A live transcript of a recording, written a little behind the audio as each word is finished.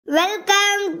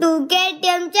Welcome to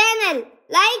KTM channel.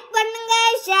 Like பண்ணுங்க,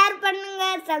 share பண்ணுங்க,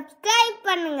 subscribe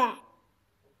பண்ணுங்க.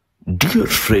 Dear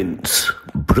friends,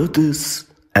 brothers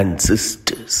and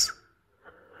sisters,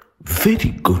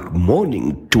 very good morning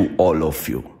to all of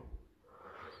you.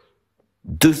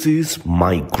 This is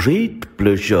my great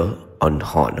pleasure and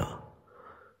honor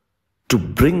to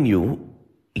bring you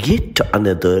yet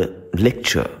another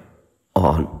lecture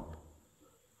on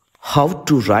how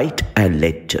to write a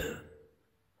letter,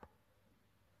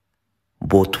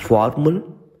 both formal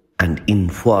and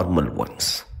informal ones.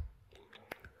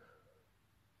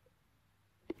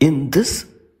 In this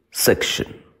section,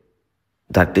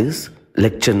 that is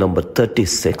lecture number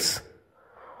 36,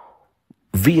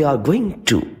 we are going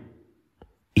to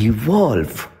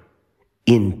evolve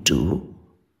into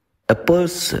a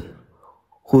person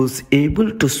who is able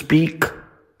to speak,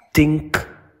 think,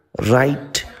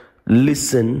 write,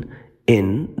 listen in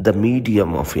the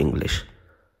medium of English.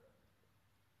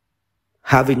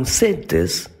 Having said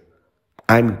this,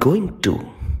 I'm going to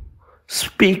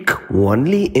speak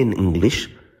only in English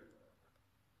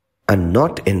and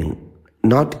not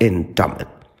in Tamil.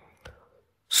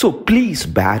 So please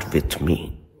bear with me.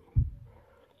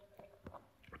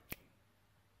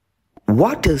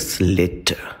 What is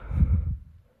letter?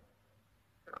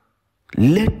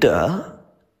 Letter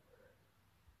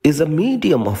is a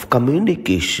medium of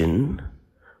communication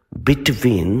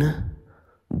between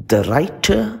the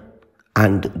writer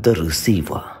and the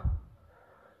receiver.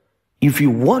 If you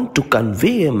want to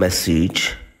convey a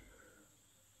message,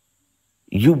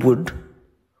 you would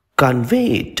convey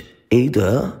it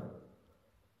either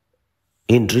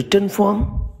in written form,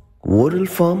 oral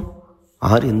form,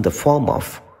 or in the form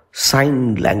of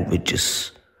sign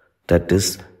languages, that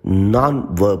is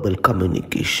non-verbal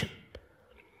communication.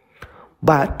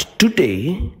 But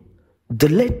today, the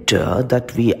letter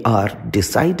that we are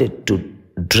decided to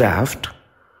draft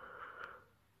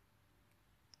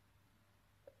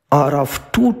are of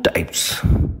two types.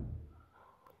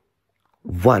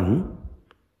 One,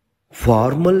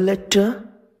 formal letter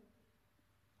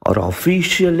or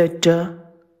official letter,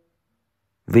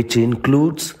 which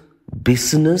includes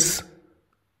business,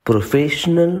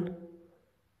 professional,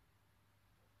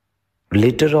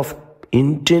 letter of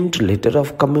intent, letter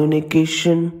of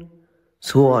communication,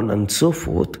 so on and so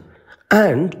forth.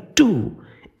 And two,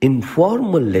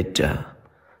 informal letter,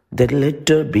 the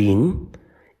letter being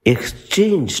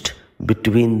exchanged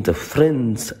between the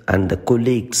friends and the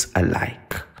colleagues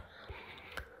alike.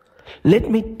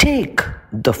 Let me take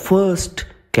the first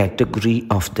category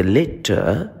of the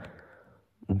letter,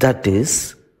 that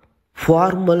is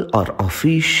formal or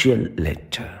official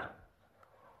letter.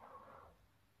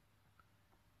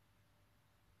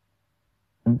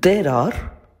 There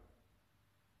are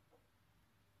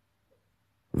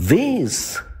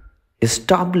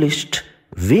established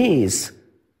ways,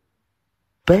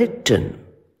 pattern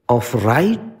of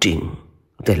writing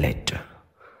the letter.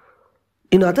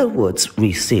 In other words,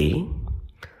 we say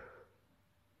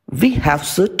we have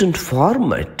certain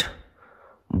format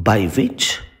by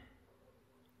which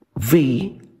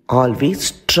we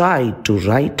always try to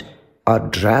write or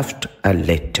draft a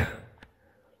letter.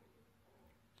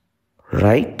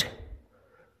 Right?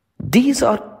 These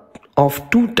are of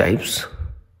two types.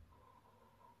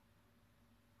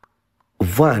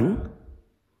 One,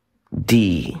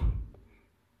 the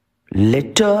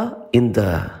letter in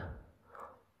the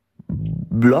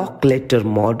block letter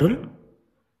model,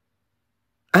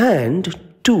 and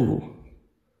two,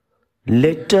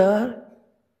 letter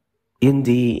in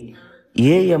the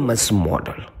A.S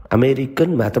model,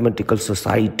 American Mathematical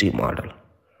Society model.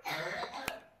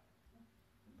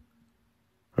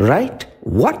 Right?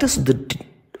 What is the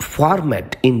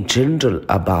format in general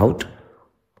about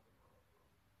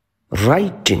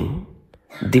writing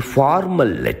the formal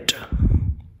letter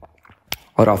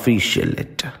or official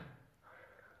letter?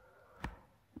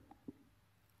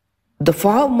 The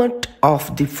format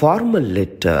of the formal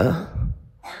letter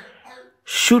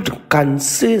should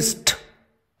consist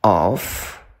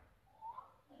of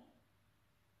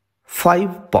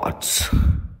 5 parts.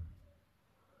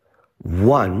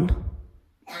 1,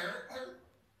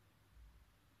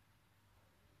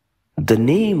 the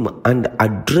name and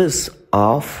address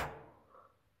of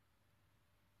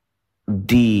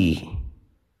the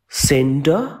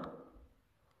sender.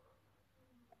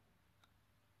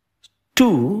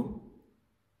 2,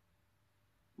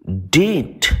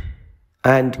 date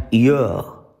and year,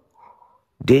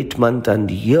 date, month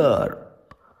and year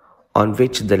on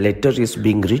which the letter is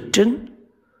being written.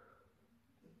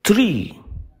 3,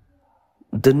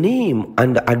 the name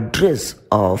and address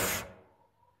of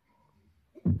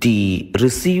the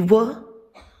receiver.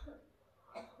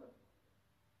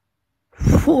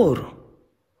 4.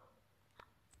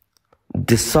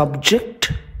 The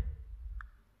subject,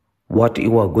 what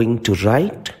you are going to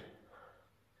write,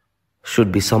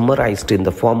 should be summarized in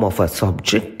the form of a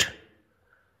subject.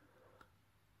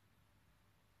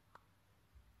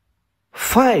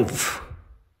 5.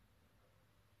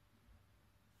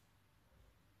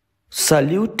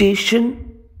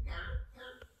 Salutation,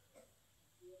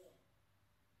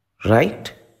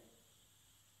 right?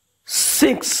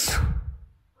 6.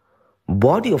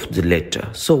 Body of the letter.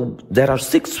 So there are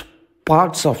 6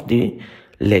 parts of the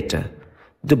letter.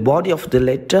 The body of the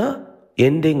letter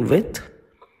ending with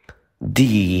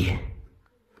the,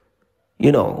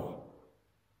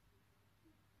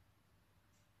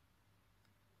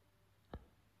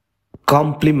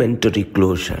 complimentary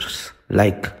closures,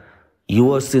 like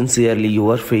yours sincerely,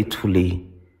 yours faithfully,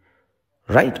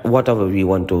 right? Whatever we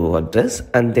want to address,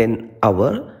 and then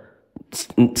our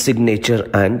signature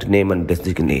and name and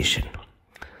designation.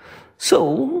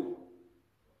 So,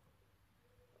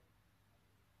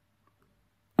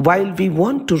 while we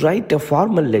want to write a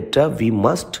formal letter, we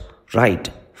must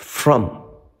write from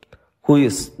who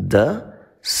is the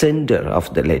sender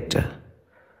of the letter,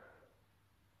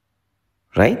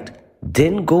 right?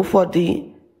 Then go for the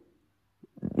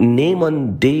name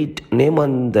and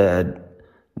the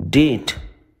date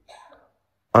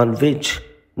on which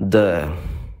date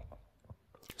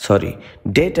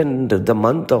and the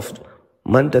month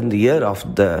and the year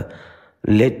of the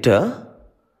letter.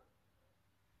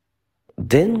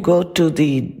 Then go to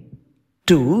the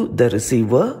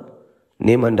receiver,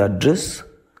 name and address,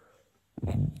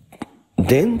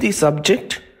 then the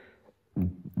subject,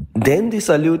 then the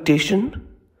salutation,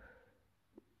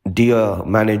 dear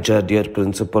manager, dear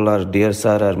principal, or dear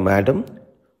sir or madam.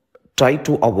 Try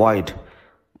to avoid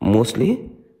mostly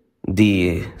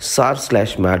the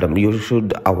sir/madam. You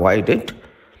should avoid it.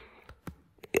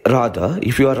 Rather,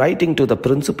 if you are writing to the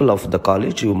principal of the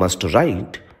college, you must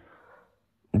write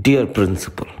dear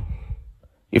principal.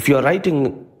 If you are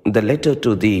writing the letter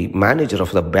to the manager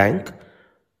of the bank,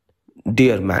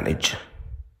 dear manager,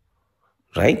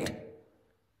 right?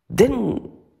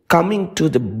 Then coming to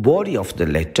the body of the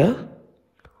letter.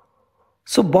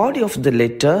 So body of the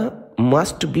letter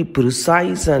must be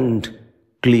precise and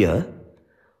clear.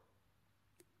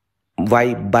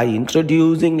 By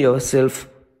introducing yourself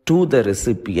to the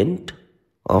recipient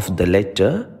of the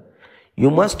letter, you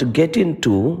must get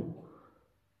into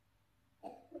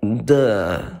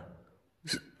the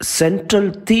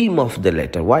central theme of the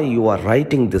letter. Why you are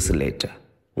writing this letter?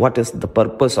 What is the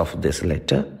purpose of this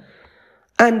letter?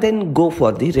 And then go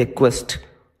for the request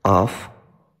of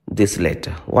this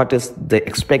letter. What is the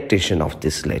expectation of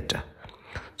this letter?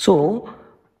 So,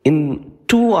 in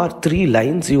 2 or 3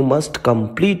 lines, you must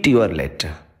complete your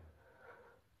letter.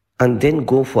 And then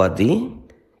go for the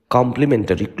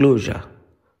complimentary closure,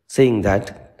 saying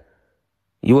that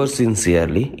yours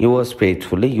sincerely, yours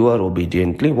faithfully, yours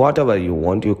obediently, whatever you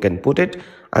want, you can put it.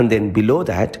 And then below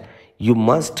that, you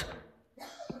must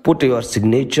put your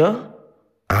signature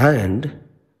and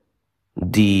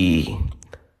the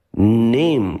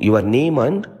name, your name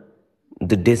and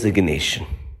the designation.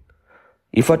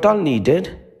 If at all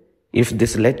needed, if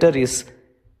this letter is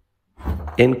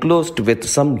enclosed with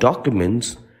some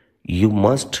documents, you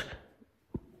must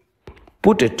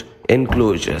put it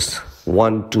enclosures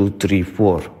 1, 2, 3,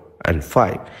 4 and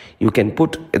 5. You can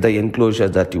put the enclosure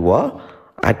that you are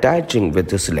attaching with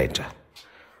this letter,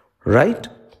 right?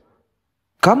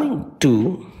 Coming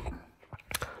to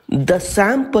the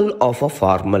sample of a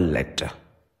formal letter.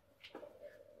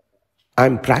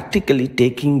 I'm practically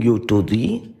taking you to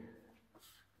the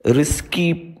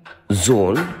risky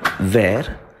zone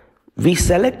where we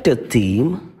select a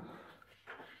theme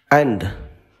and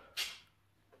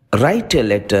write a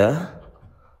letter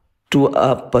to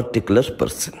a particular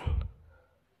person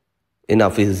in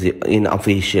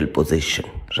official position,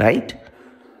 right?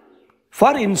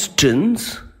 For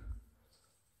instance,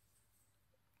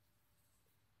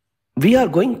 we are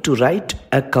going to write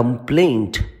a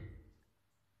complaint,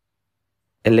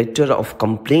 a letter of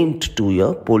complaint to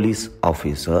your police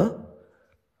officer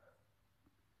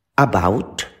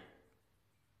about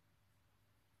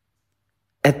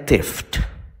a theft,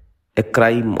 a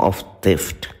crime of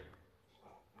theft.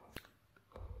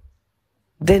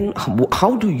 Then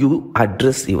how do you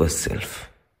address yourself?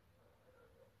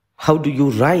 How do you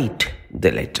write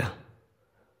the letter?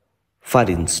 For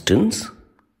instance,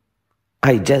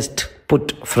 I just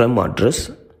put from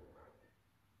address,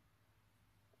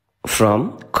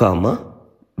 from, comma,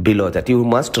 below that. You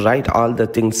must write all the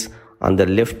things on the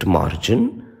left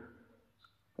margin.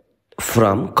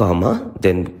 From, comma,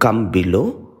 then come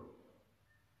below.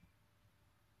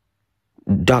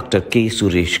 Dr. K.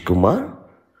 Suresh Kumar,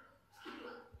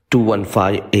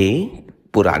 215A,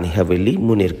 Purani Haveli,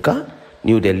 Munirka,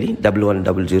 New Delhi,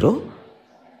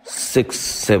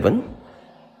 110067.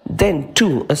 Then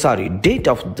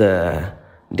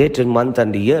date and month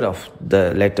and year of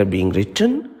the letter being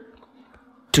written.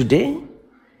 Today,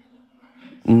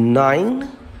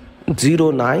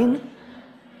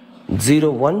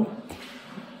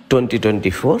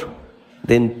 9/09/01/2024.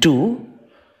 Then 2,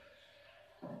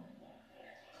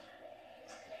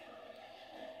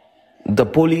 the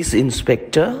police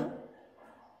inspector,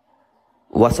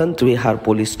 VasantVihar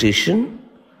police station,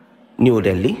 New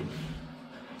Delhi.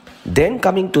 Then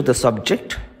coming to the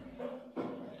subject,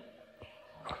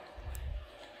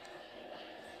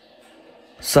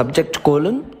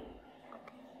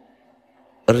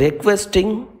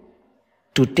 requesting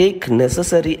to take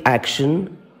necessary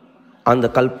action on the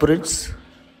culprits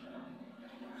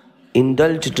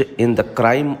indulged in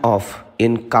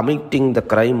committing the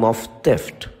crime of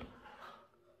theft.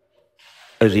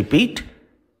 I repeat,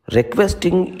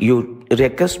 requesting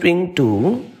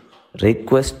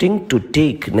to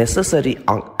take necessary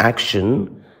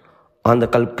action on the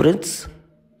culprits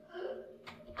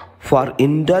for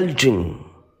indulging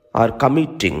or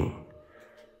committing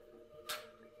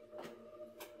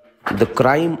the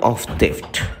crime of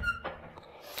theft.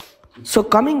 So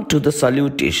coming to the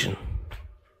salutation.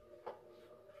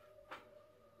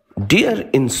 Dear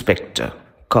Inspector,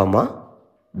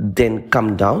 then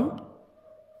come down,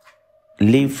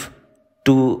 leave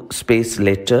two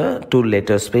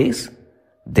letter space,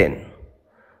 then.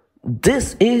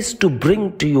 This is to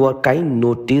bring to your kind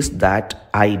notice that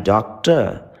I,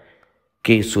 Dr.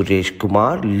 K. Suresh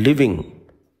Kumar, living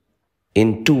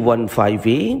in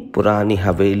 215A, Purani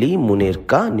Haveli,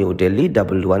 Munirka, New Delhi,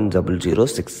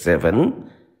 110067,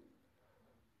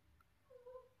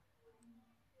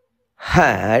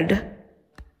 had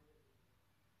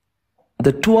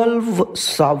the 12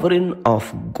 sovereign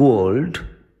of gold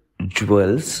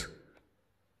jewels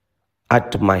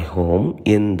at my home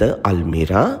in the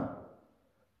Almira,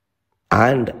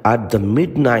 and at the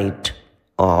midnight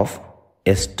of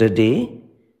yesterday,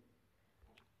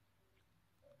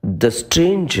 the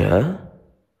stranger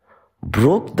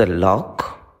broke the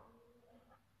lock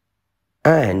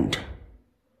and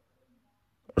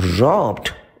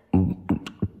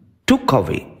took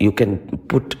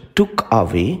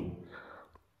away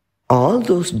all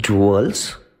those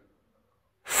jewels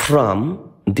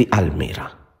from the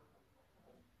Almira.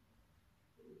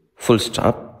 Full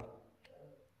stop.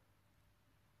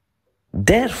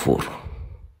 Therefore,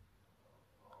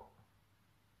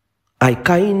 I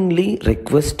kindly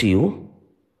request you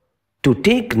to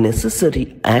take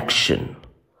necessary action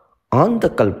on the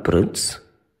culprits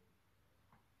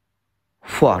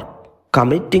for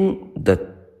committing the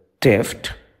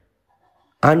theft,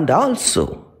 and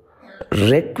also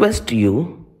request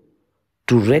you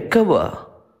to recover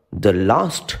the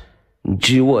lost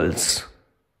jewels.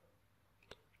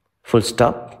 Full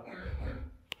stop.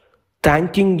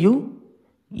 Thanking you,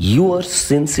 yours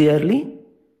sincerely.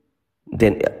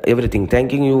 Then everything,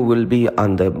 thanking you will be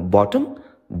on the bottom.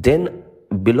 Then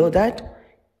below that,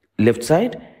 left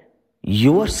side,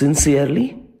 yours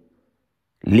sincerely.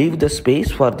 Leave the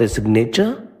space for the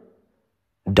signature.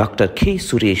 Dr. K.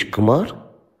 Suresh Kumar,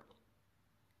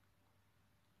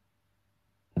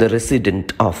 the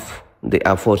resident of the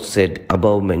aforesaid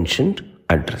above mentioned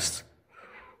address.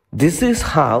 This is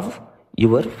how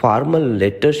your formal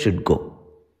letter should go.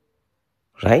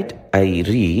 Right? I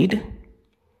read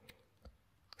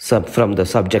from the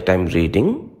subject I am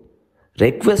reading.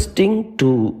 Requesting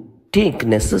to take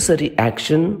necessary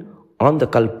action on the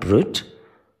culprit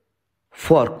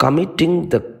for committing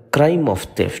the crime of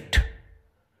theft.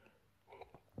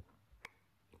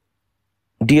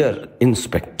 Dear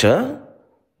Inspector,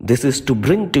 this is to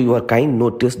bring to your kind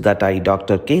notice that I,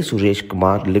 Dr. K. Suresh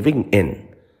Kumar, living in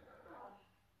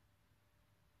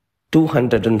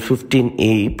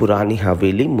 215A, Purani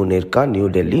Haveli, Munirka, New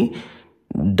Delhi,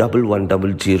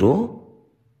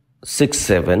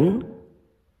 110067,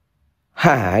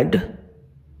 had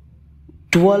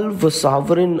 12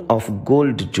 sovereign of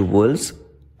gold jewels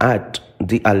at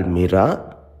the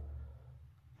Almira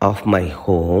of my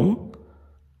home,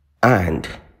 and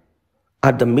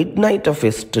at the midnight of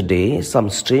yesterday, some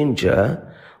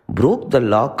stranger broke the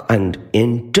lock and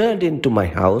entered into my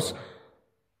house,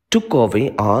 took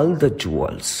away all the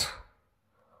jewels.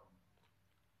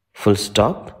 Full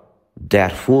stop.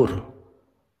 Therefore,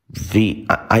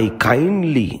 I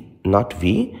kindly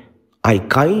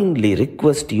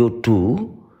request you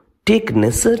to take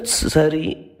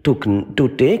necessary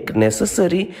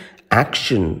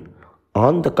action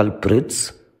on the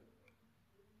culprits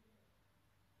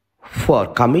for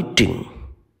committing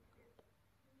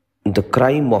the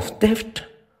crime of theft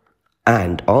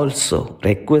and also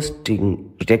request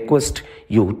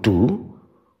you to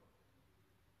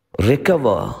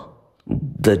recover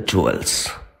the jewels.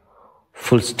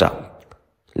 Full stop.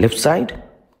 Left side,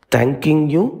 thanking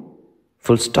you.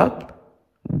 Full stop.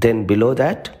 Then below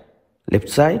that, left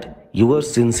side,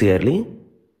 yours sincerely.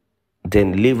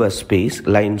 Then leave a space,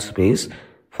 line space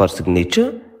for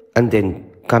signature. And then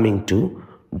coming to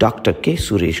Dr. K.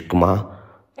 Suresh Kumar.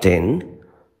 Then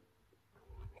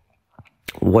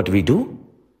what we do?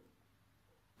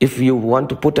 If you want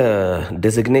to put a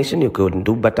designation, you can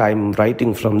do, but I'm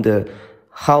writing from the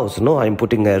house. No, I'm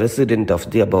putting a resident of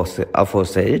the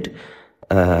aforesaid,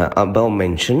 above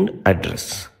mentioned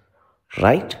address.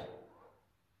 Right?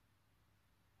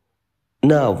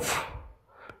 Now,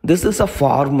 this is a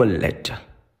formal letter.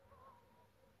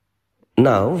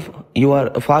 Now,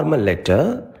 your formal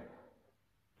letter,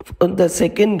 the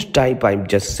second type I'm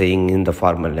just saying in the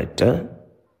formal letter,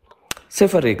 say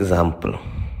for example,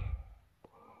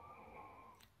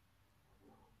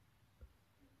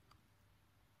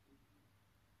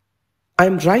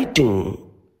 I'm writing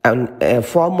a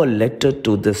formal letter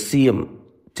to the CM,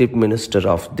 Chief Minister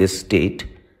of this state,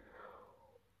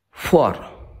 for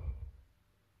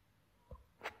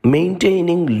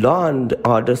maintaining law and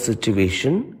order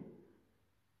situation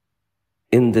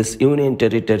in this Union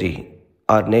Territory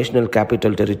or National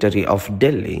Capital Territory of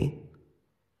Delhi,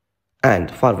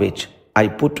 and for which I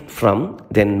put from,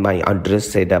 then my address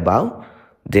said above,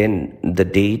 then the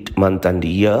date, month and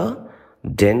year,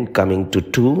 then coming to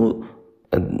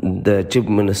the Chief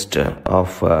Minister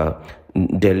of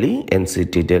Delhi,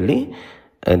 NCT Delhi,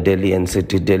 Delhi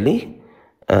NCT Delhi,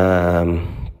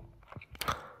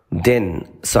 then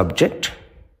subject,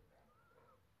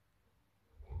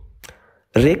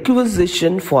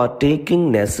 requisition for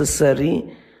taking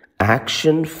necessary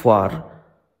action for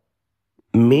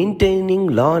maintaining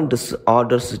law and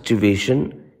order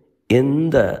situation in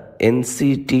the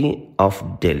NCT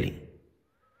of Delhi.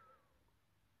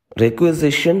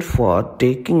 Requisition for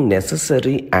taking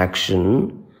necessary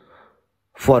action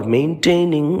for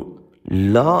maintaining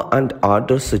law and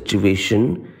order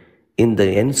situation in the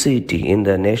NCT, in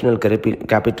the National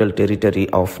Capital Territory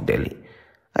of Delhi.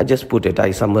 I just put it,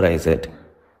 I summarize it.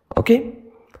 Okay?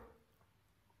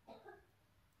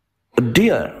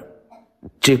 Dear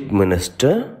Chief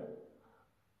Minister,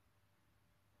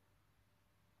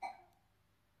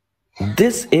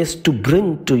 this is to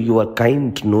bring to your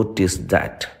kind notice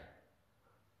that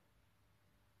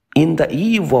in the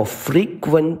eve of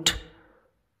frequent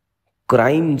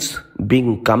crimes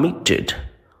being committed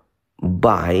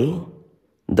by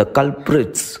the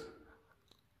culprits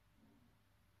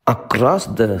across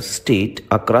the state,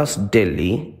 across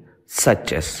Delhi,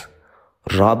 such as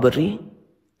robbery,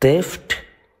 theft,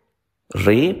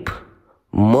 rape,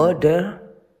 murder,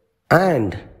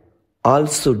 and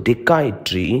also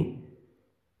dacoitry,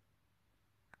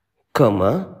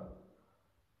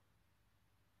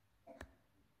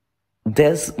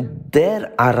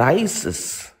 there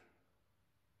arises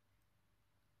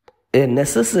a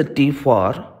necessity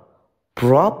for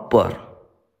proper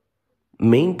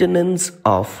maintenance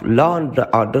of law and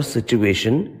order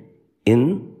situation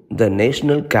in the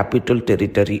National Capital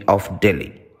Territory of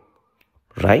Delhi.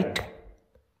 Right?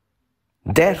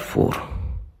 Therefore,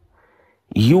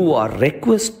 you are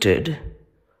requested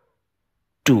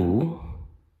to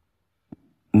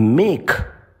make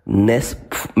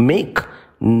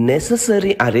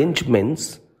necessary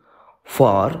arrangements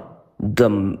for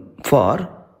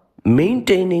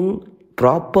maintaining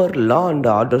proper law and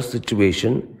order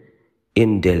situation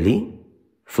in Delhi.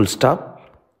 Full stop.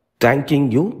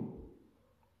 Thanking you.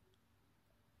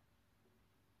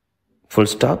 Full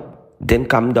stop. Then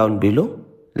come down below,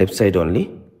 left side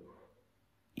only.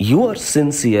 Yours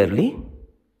sincerely,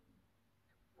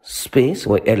 space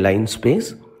or a line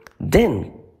space.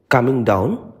 Then coming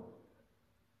down,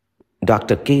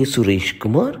 Dr. K. Suresh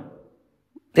Kumar.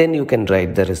 Then you can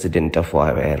write the resident of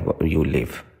where you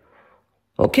live.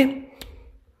 Okay?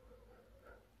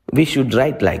 We should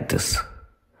write like this.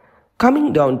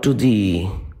 Coming down to the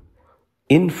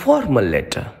informal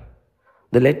letter,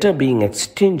 the letter being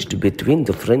exchanged between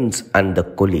the friends and the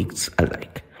colleagues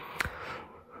alike.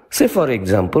 Say for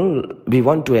example, we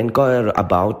want to inquire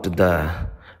about the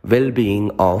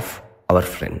well-being of our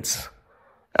friends.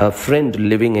 A friend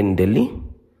living in Delhi,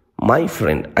 my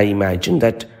friend, I imagine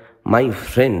that my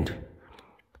friend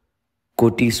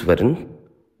Kotiswaran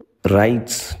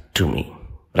writes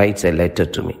a letter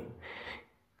to me.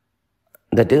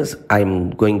 That is,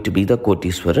 I'm going to be the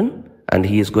Kotiswaran and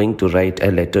he is going to write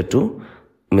a letter to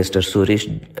Dr.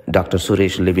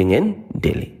 Suresh living in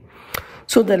Delhi.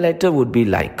 So the letter would be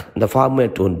like, the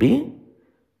format would be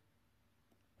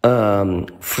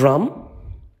from,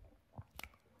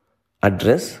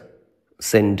 address,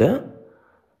 sender,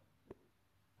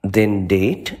 then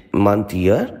date, month,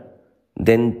 year,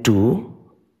 then to,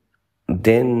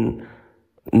 then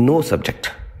no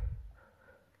subject.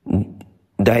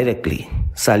 Directly,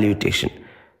 salutation.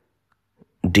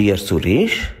 Dear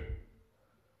Suresh,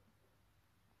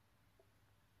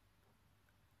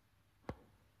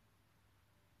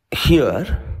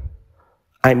 here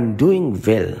I'm doing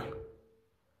well.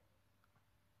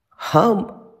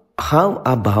 How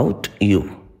about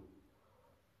you?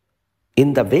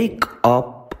 In the wake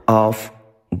up of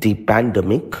the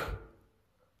pandemic,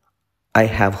 I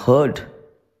have heard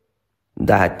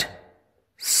that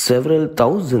several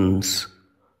thousands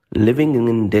living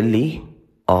in Delhi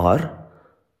are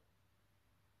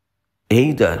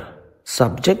either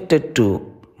subjected to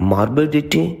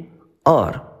morbidity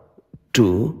or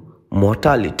to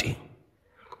mortality.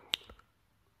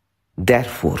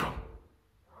 Therefore,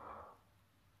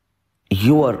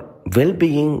 your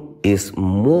well-being is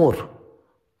more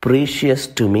precious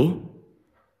to me,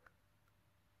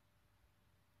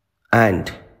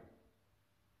 and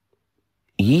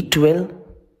eat well,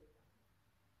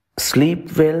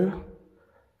 sleep well,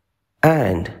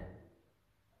 and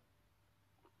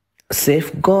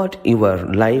safeguard your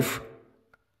life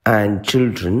and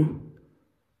children,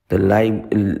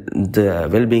 the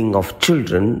well-being of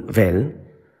children well.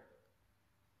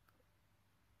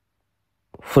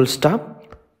 Full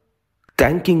stop.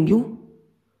 Thanking you.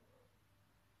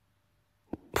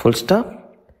 Full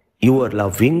stop. You are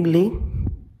lovingly,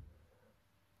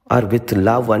 or with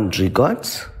love and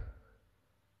regards,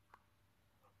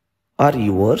 are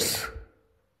yours,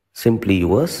 simply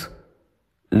yours.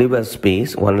 Leave a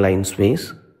space, one line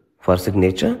space for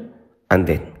signature, and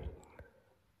then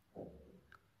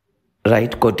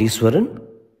write Koteswaran,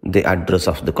 the address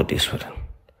of the Koteswaran.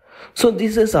 So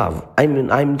this is how,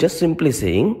 I'm just simply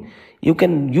saying, you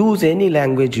can use any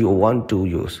language you want to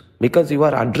use, because you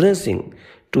are addressing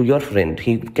to your friend.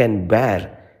 He can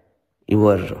bear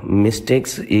your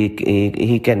mistakes,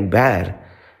 he can bear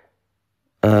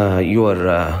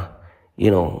your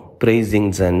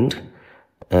praisings and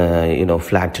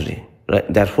flattery.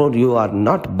 Right? Therefore, you are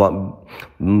not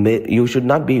you should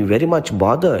not be very much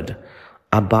bothered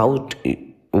about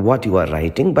what you are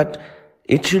writing, but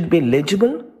it should be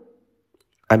legible.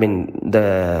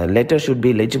 The letter should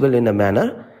be legible in a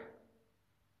manner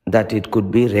that it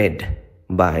could be read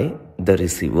by the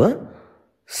receiver.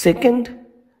 Second,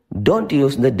 don't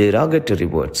use the derogatory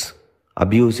words,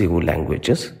 abusive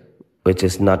languages, which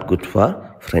is not good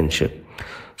for friendship.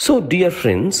 So, dear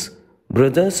friends,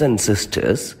 brothers and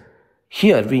sisters,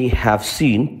 here we have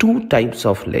seen two types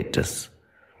of letters.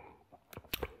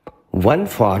 One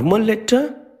formal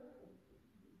letter,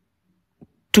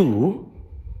 two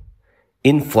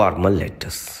informal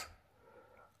letters.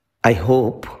 I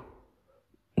hope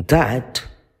that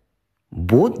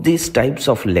both these types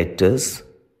of letters,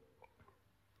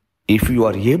 if you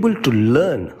are able to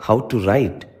learn how to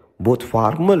write both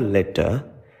formal letter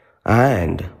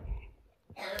and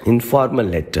informal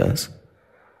letters,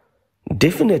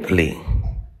 definitely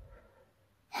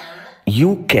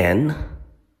you can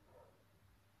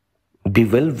be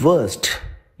well versed.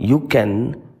 You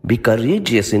can be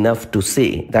courageous enough to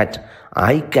say that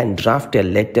I can draft a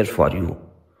letter for you,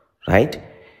 right?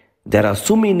 There are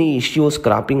so many issues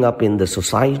cropping up in the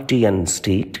society and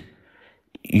state.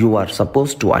 You are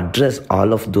supposed to address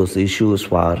all of those issues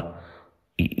for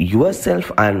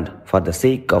yourself and for the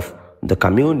sake of the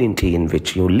community in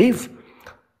which you live.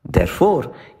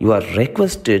 Therefore, you are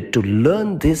requested to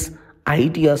learn these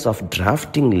ideas of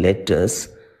drafting letters,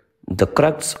 the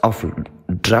crux of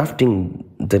drafting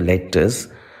the letters,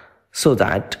 so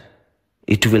that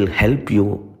it will help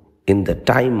you in the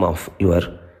time of your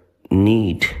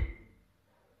need.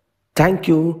 Thank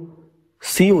you.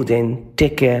 See you then.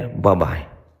 Take care. Bye-bye.